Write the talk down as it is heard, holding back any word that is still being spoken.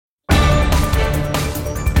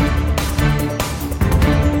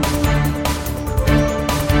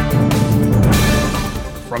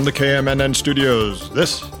From the KMNN studios,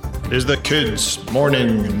 this is the Kids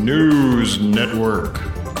Morning News Network.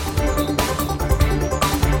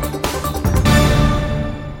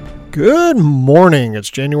 Good morning. It's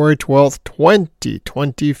January 12th,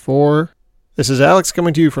 2024. This is Alex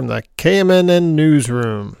coming to you from the KMNN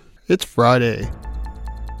newsroom. It's Friday.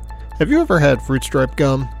 Have you ever had fruit stripe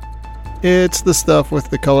gum? It's the stuff with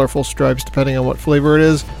the colorful stripes depending on what flavor it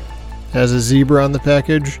is. It has a zebra on the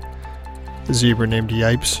package. A zebra named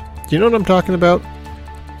Yipes. Do you know what I'm talking about?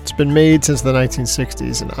 It's been made since the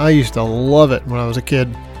 1960s, and I used to love it when I was a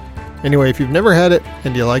kid. Anyway, if you've never had it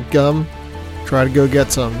and you like gum, try to go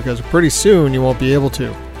get some, because pretty soon you won't be able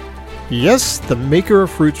to. Yes, the maker of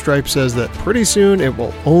Fruit Stripe says that pretty soon it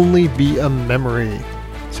will only be a memory.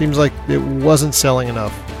 Seems like it wasn't selling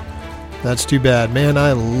enough. That's too bad. Man,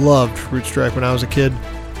 I loved Fruit Stripe when I was a kid.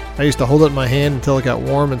 I used to hold it in my hand until it got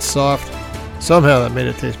warm and soft. Somehow that made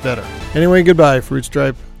it taste better. Anyway, goodbye, Fruit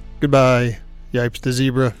Stripe. Goodbye, Yipes the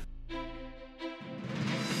Zebra.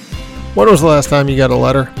 When was the last time you got a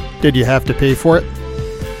letter? Did you have to pay for it?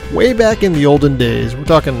 Way back in the olden days, we're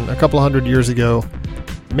talking a couple hundred years ago,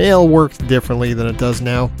 mail worked differently than it does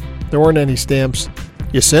now. There weren't any stamps.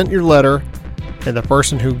 You sent your letter, and the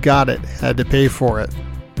person who got it had to pay for it.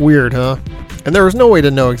 Weird, huh? And there was no way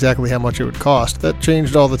to know exactly how much it would cost. That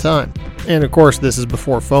changed all the time. And of course, this is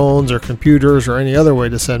before phones or computers or any other way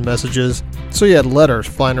to send messages. So you had letters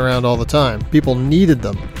flying around all the time. People needed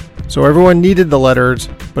them. So everyone needed the letters,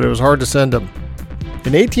 but it was hard to send them.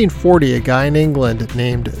 In 1840, a guy in England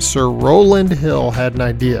named Sir Rowland Hill had an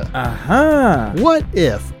idea. What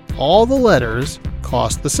if all the letters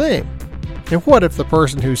cost the same? And what if the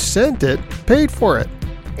person who sent it paid for it?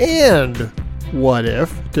 And what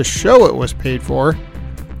if, to show it was paid for,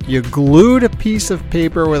 you glued a piece of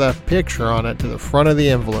paper with a picture on it to the front of the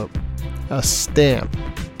envelope? A stamp.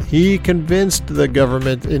 He convinced the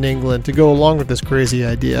government in England to go along with this crazy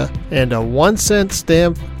idea, and a 1-cent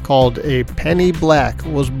stamp called a penny black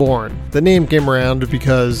was born. The name came around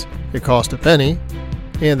because it cost a penny,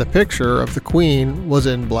 and the picture of the Queen was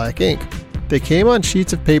in black ink. They came on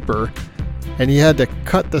sheets of paper, and you had to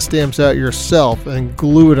cut the stamps out yourself and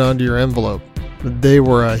glue it onto your envelope. They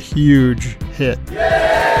were a huge hit.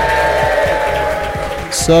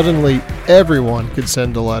 Suddenly, everyone could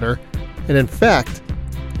send a letter, and in fact,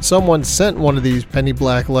 someone sent one of these penny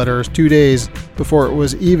black letters 2 days before it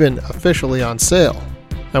was even officially on sale.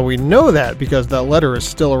 Now we know that because that letter is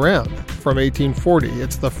still around from 1840.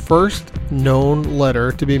 It's the first known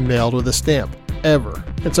letter to be mailed with a stamp, ever.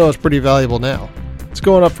 And so it's pretty valuable now. It's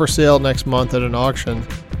going up for sale next month at an auction.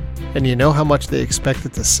 And you know how much they expect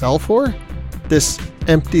it to sell for? This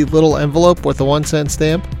empty little envelope with a 1-cent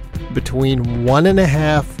stamp? Between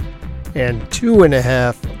 $1.5 and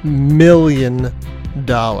 $2.5 million.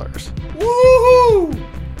 Woohoo!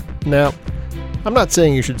 Now, I'm not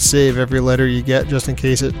saying you should save every letter you get just in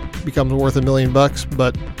case it becomes worth $1 million,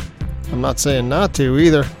 but I'm not saying not to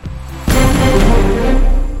either.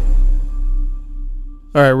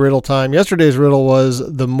 All right, riddle time. Yesterday's riddle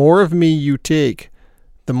was, the more of me you take,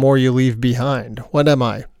 the more you leave behind. What am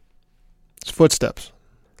I? It's footsteps.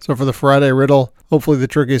 So for the Friday riddle, hopefully the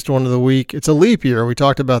trickiest one of the week, it's a leap year. We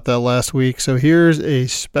talked about that last week. So here's a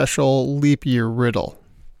special leap year riddle.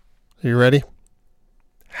 Are you ready?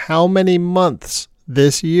 How many months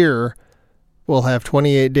this year will have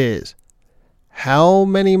 28 days? How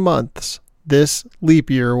many months this leap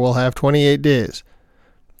year will have 28 days?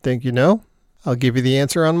 Think you know? I'll give you the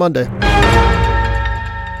answer on Monday.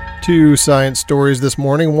 2 science stories this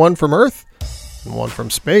morning, one from Earth and one from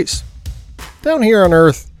space. Down here on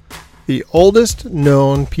Earth, the oldest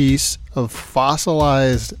known piece of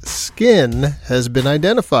fossilized skin has been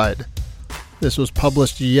identified. This was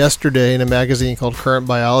published yesterday in a magazine called Current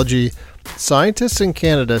Biology. Scientists in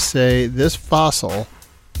Canada say this fossil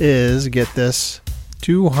is, get this,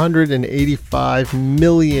 285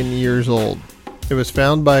 million years old. It was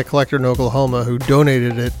found by a collector in Oklahoma who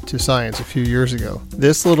donated it to science a few years ago.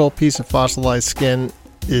 This little piece of fossilized skin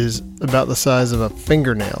is about the size of a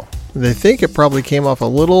fingernail. They think it probably came off a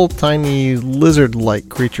little tiny lizard-like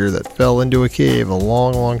creature that fell into a cave a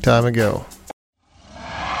long, long time ago.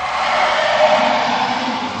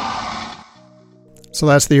 So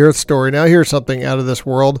that's the Earth story. Now here's something out of this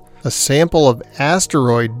world. A sample of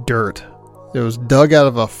asteroid dirt. It was dug out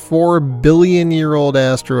of a 4 billion year old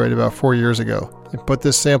asteroid about 4 years ago. They put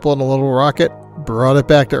this sample in a little rocket, brought it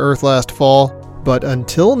back to Earth last fall, but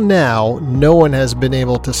until now, no one has been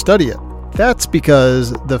able to study it. That's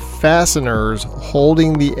because the fasteners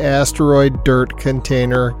holding the asteroid dirt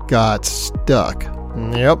container got stuck.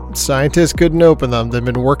 Yep, scientists couldn't open them. They've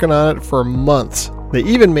been working on it for months. They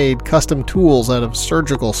even made custom tools out of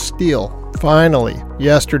surgical steel. Finally,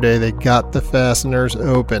 yesterday they got the fasteners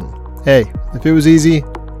open. Hey, if it was easy,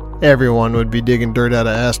 everyone would be digging dirt out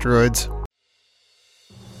of asteroids.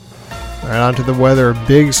 Alright, on to the weather. A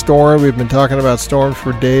big storm. We've been talking about storms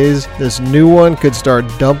for days. This new one could start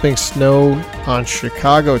dumping snow on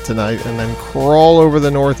Chicago tonight and then crawl over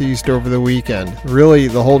the Northeast over the weekend. Really,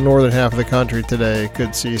 the whole northern half of the country today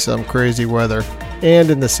could see some crazy weather.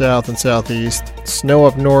 And in the south and southeast, snow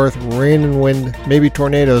up north, rain and wind, maybe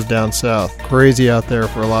tornadoes down south. Crazy out there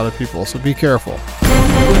for a lot of people, so be careful.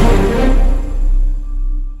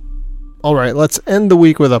 Alright, let's end the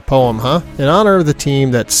week with a poem, huh? In honor of the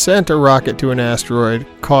team that sent a rocket to an asteroid,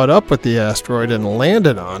 caught up with the asteroid and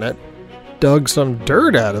landed on it, dug some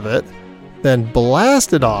dirt out of it, then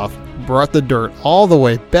blasted off, brought the dirt all the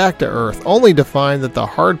way back to Earth, only to find that the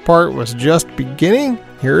hard part was just beginning.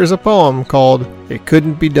 Here is a poem called It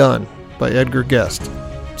Couldn't Be Done by Edgar Guest.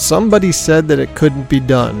 Somebody said that it couldn't be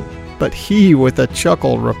done, but he with a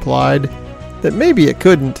chuckle replied that maybe it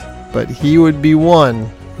couldn't, but he would be one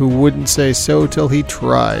who wouldn't say so till he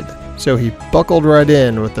tried. So he buckled right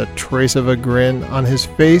in with a trace of a grin on his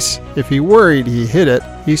face. If he worried he hit it,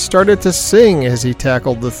 he started to sing as he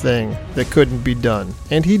tackled the thing that couldn't be done.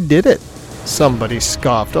 And he did it. Somebody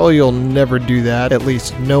scoffed, "Oh, you'll never do that. At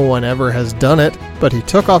least no one ever has done it." But he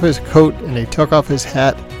took off his coat and he took off his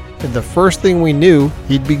hat, and the first thing we knew,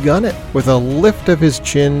 he'd begun it. With a lift of his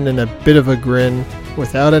chin and a bit of a grin,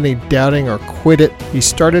 without any doubting or quit it, he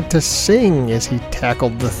started to sing as he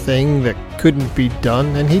tackled the thing that couldn't be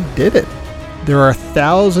done, and he did it. There are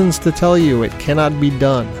thousands to tell you it cannot be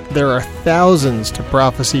done. There are thousands to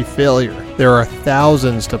prophesy failure. There are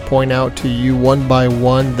thousands to point out to you one by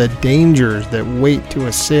one the dangers that wait to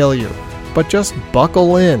assail you. But just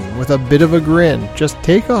buckle in with a bit of a grin. Just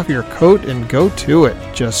take off your coat and go to it.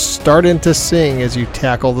 Just start in to sing as you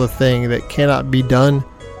tackle the thing that cannot be done,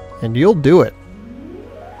 and you'll do it.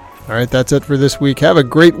 Alright, that's it for this week. Have a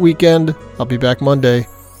great weekend. I'll be back Monday.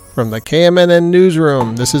 From the KMNN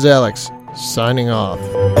Newsroom, this is Alex, signing off.